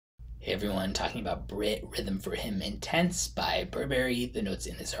Hey everyone, talking about Brit, Rhythm for Him Intense by Burberry. The notes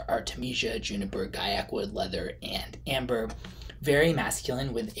in this are artemisia, juniper, guaiac wood, leather, and amber. Very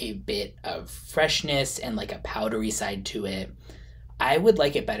masculine with a bit of freshness and like a powdery side to it. I would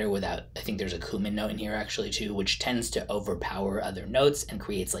like it better without, I think there's a cumin note in here actually too, which tends to overpower other notes and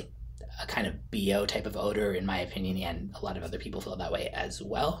creates like a kind of BO type of odor in my opinion, and a lot of other people feel that way as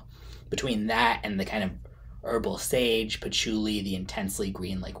well. Between that and the kind of herbal sage, patchouli, the intensely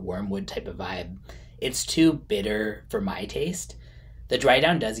green like wormwood type of vibe, it's too bitter for my taste. The dry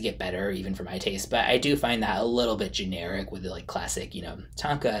down does get better even for my taste, but I do find that a little bit generic with the like classic,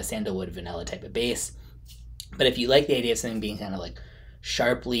 tonka, sandalwood, vanilla type of base. But if you like the idea of something being kind of like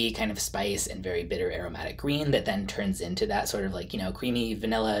sharply kind of spice and very bitter aromatic green that then turns into that sort of like, creamy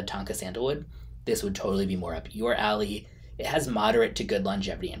vanilla tonka sandalwood, this would totally be more up your alley. It has moderate to good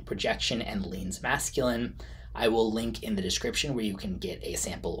longevity and projection and leans masculine. I will link in the description where you can get a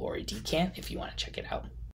sample or a decant if you want to check it out.